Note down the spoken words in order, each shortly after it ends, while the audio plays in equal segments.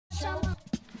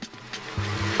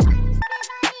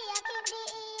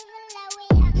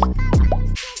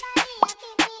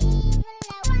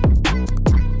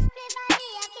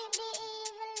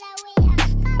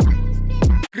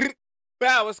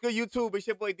what's good, YouTube? It's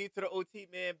your boy D to the OT,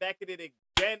 man. Back at it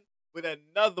again with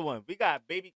another one. We got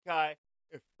Baby Kai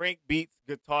and Frank Beats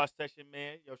guitar session,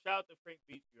 man. Yo, shout out to Frank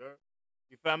Beats, you feel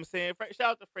what I'm saying?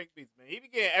 Shout out to Frank Beats, man. He be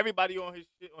getting everybody on his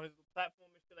shit, on his platform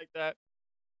and shit like that.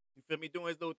 You feel me? Doing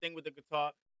his little thing with the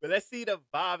guitar. But let's see the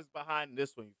vibes behind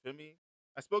this one, you feel me?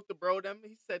 I spoke to bro them.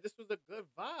 He said this was a good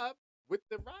vibe with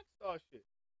the Rockstar shit.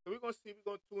 So we're going to see. We're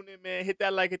going to tune in, man. Hit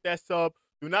that like, hit that sub.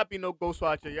 Do not be no Ghost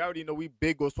Watcher. You already know we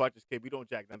big Ghost Watchers, kid. We don't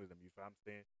jack none of them, you feel what I'm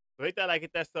saying? So hit that like,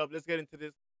 hit that sub. Let's get into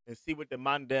this and see what the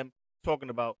man them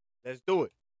talking about. Let's do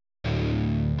it. Oh,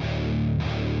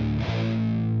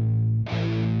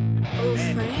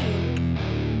 Frank.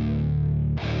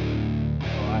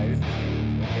 All right, this is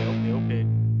okay.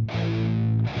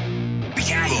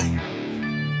 Began.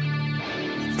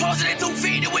 Posting at 2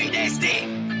 feet with that stick.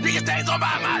 Niggas think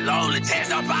about my lonely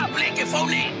test. I'm about blinking for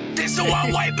Nick. This a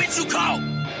one way bitch you call.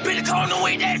 Been a corner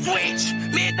with that switch.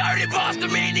 Me and Dirty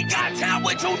Boston, man, he got town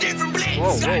with 2 different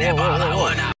blicks. Got that ball I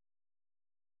won out.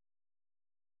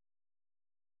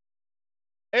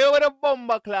 Hey, what a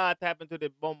bomber clot happened to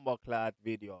the bomber clot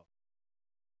video?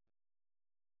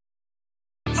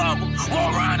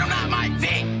 Walk around, I'm not my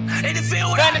Vic. In the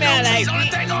field without no keys, only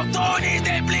thing I'm throwing is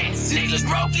that blitz. Niggas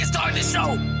broke, it's starting to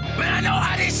show. Man, I know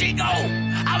how this shit go.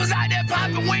 I was out there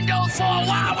popping windows for a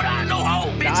while without no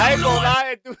hope. Bitch, I ain't gonna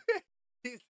lie, dude.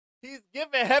 He's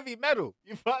giving heavy metal.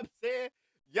 You know what I'm saying?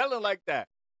 Yelling like that.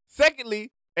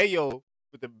 Secondly, hey yo,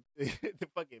 with the the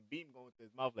fucking beam going to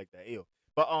his mouth like that, yo.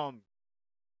 But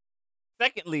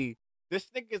secondly, this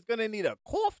nigga's gonna need a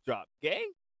cough drop,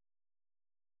 gang.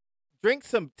 Drink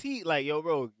some tea, like yo,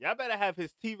 bro. Y'all better have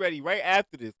his tea ready right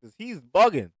after this, cause he's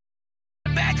bugging.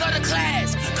 Back of the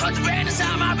class, cut the band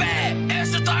inside my bag.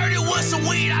 Extra 30 with some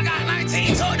weed, I got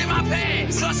 19 tucked in my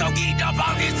pants. Plus I'm geeked up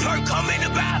on this perk, come in the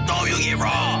bathroom, you get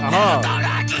raw. Never thought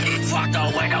I'd get it fucked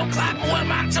up with no clapping with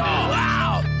my jaw.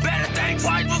 Wow, better think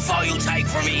twice before you take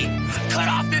from me. Cut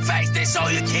off your face, then show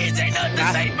your kids ain't nothing to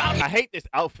say about me. I hate this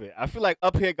outfit. I feel like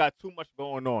up here got too much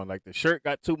going on. Like the shirt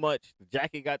got too much, the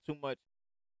jacket got too much.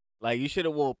 Like, you should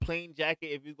have wore a plain jacket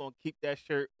if you're going to keep that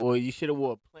shirt, or you should have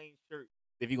wore a plain shirt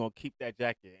if you're going to keep that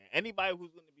jacket. And anybody who's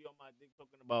going to be on my dick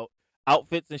talking about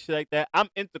outfits and shit like that, I'm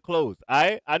into clothes, all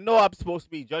right? I know I'm supposed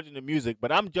to be judging the music,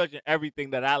 but I'm judging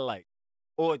everything that I like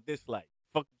or dislike.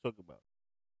 Fuck you talking about.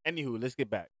 Anywho, let's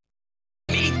get back.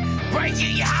 Break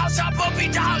in your house, hop up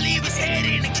your dog, leave his head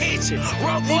in the kitchen.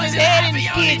 Roll boys and head in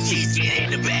happy the on the cheese, get in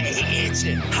the bed, he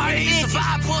itching. Hard to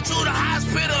survive, pull to the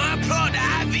hospital, unplug the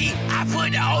IV. I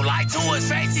put the whole light to his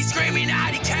face, he screaming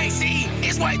out, he can't see.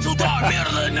 It's way too dark,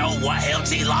 middle of nowhere,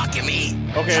 LG locking me.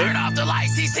 Okay. Turn off the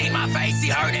lights, he seen my face, he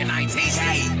heard that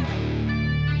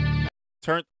 19K.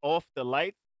 Turned off the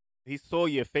lights, he saw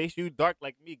your face. You dark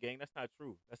like me, gang. That's not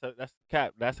true. That's a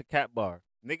cap. That's a cap bar.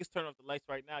 Niggas turn off the lights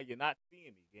right now, you're not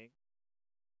seeing me, gang.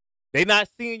 They not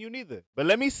seeing you neither. But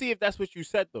let me see if that's what you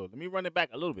said, though. Let me run it back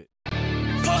a little bit.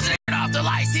 Posting off the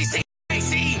lights, he see.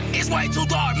 It's way too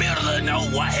dark, middle of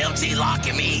nowhere, LG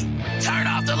locking me. Turn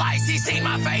off the lights, he seen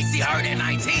my face, he heard that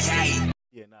 19K.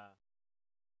 Yeah, nah.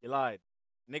 You lied.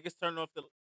 Niggas turn off the...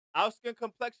 Our skin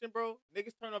complexion, bro.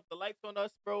 Niggas turn off the lights on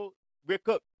us, bro. We're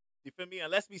cooked. You feel me?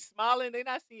 Unless we smiling, they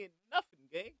not seeing nothing,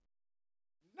 gang.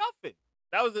 Nothing.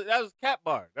 That was cap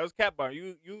bar. That was cap bar.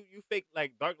 You fake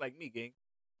like dark like me, gang.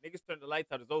 Niggas turn the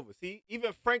lights out, it's over. See?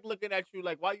 Even Frank looking at you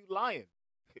like, why you lying?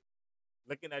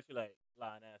 Looking at you like,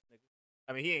 lying ass nigga.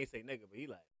 I mean, he ain't say nigga, but he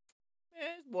like,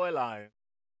 man, this boy lying.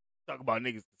 Talk about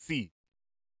niggas to see.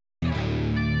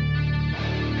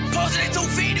 Posting at 2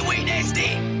 feet with that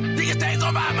stick. Niggas think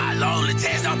about my lonely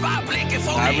test, I'm about blinking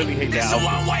for me. I really hate that. This a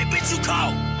one way bitch you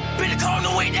call. Been a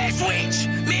corner with that switch.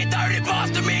 Me and Dirty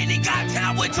Boston, man, he got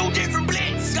town with 2 different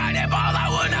blicks. Got that ball, I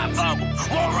will not fumble.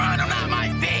 Walk around, I'm not my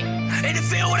Vic. In the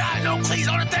field without no cleats,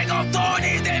 only thing I'm throwing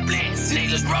is that blitz.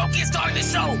 Niggas broke, it's starting to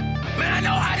show. Man, I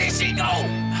know how this shit go.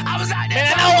 I was out there.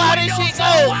 Man, I know how this shit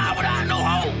go. Why would I know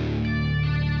hope?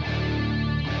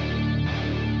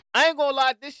 I ain't gonna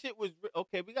lie, this shit was...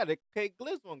 Okay, we got a K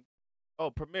Glizz one.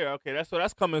 Oh, Premiere. Okay,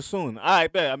 that's coming soon. All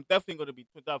right, bet. I'm definitely gonna be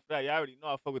tuned out for that. Y'all already know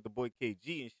I fuck with the boy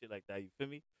KG and shit like that. You feel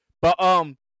me? But I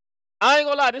ain't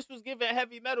gonna lie, this was giving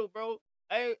heavy metal, bro.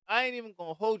 I ain't even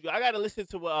gonna hold you. I gotta listen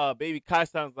to what Baby Kai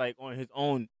sounds like on his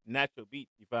own natural beat.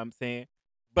 You feel what I'm saying?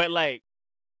 But like,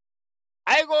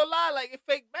 I ain't gonna lie, like it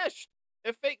fake meshed.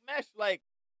 It fake meshed. Like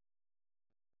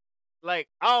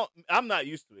I'm not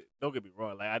used to it. Don't get me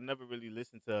wrong. Like I never really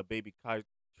listened to a Baby Kai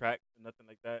track or nothing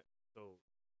like that. So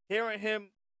hearing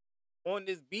him on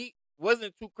this beat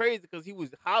wasn't too crazy because he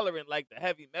was hollering like the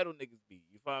heavy metal niggas beat.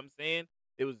 You feel what I'm saying?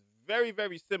 It was very,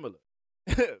 very similar.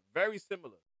 Very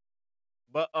similar.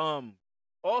 But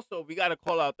Also, we gotta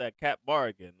call out that cat bar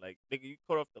again. Like, nigga, you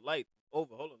cut off the lights. It's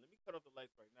over. Hold on, let me cut off the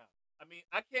lights right now. I mean,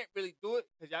 I can't really do it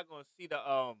because y'all gonna see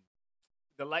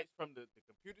the lights from the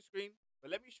computer screen. But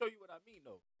let me show you what I mean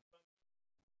though.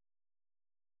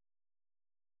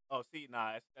 Oh, see,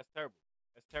 nah, that's terrible.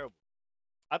 That's terrible.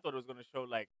 I thought it was gonna show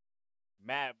like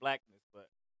mad blackness, but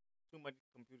too much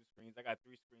computer screens. I got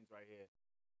 3 screens right here.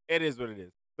 It is what it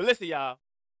is. But listen, y'all,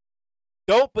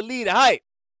 don't believe the hype.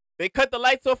 They cut the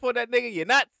lights off on that nigga. You're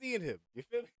not seeing him. You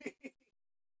feel me?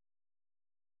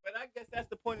 But I guess that's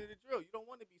the point of the drill. You don't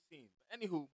want to be seen. But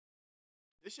anywho,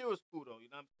 this shit was cool though. You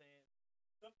know what I'm saying?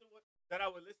 Something that I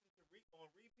would listen to on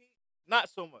repeat. Not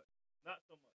so much. Not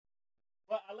so much.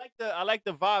 But I like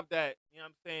the vibe that, you know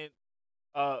what I'm saying,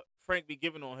 Frank be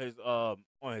giving on his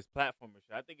platform and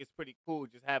shit. I think it's pretty cool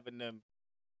just having them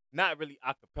not really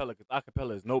acapella, because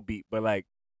acapella is no beat, but like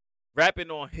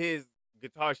rapping on his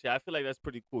guitar shit. I feel like that's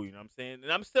pretty cool, you know what I'm saying?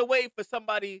 And I'm still waiting for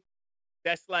somebody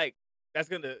that's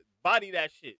gonna body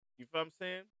that shit. You feel what I'm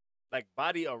saying? Like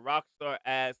body a rock star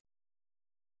ass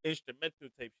instrumental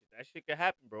type shit. That shit could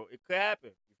happen, bro. It could happen.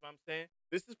 You feel what I'm saying?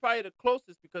 This is probably the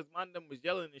closest because my them was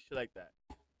yelling and shit like that.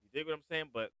 You dig what I'm saying?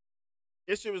 But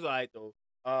this shit was alright though.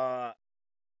 So.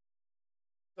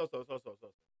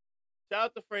 Shout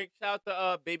out to Frank. Shout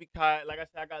out to Baby Kai. Like I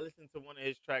said, I gotta listen to one of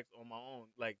his tracks on my own,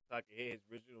 like so I can hear his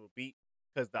original beat.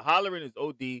 Cause the hollering is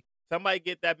OD. Somebody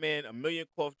get that man a million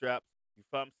cough drops. You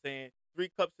feel what I'm saying? 3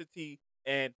 cups of tea,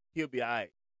 and he'll be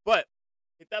alright. But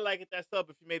hit that like, hit that sub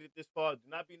if you made it this far. Do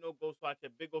not be no ghost watcher.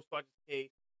 Big Ghost Watchers K.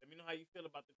 Let me know how you feel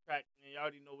about the track. Man, you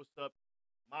already know what's up.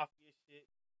 Mafia shit.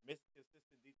 Mr.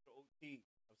 Consistent D to OT.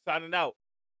 I'm signing out.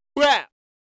 Rap.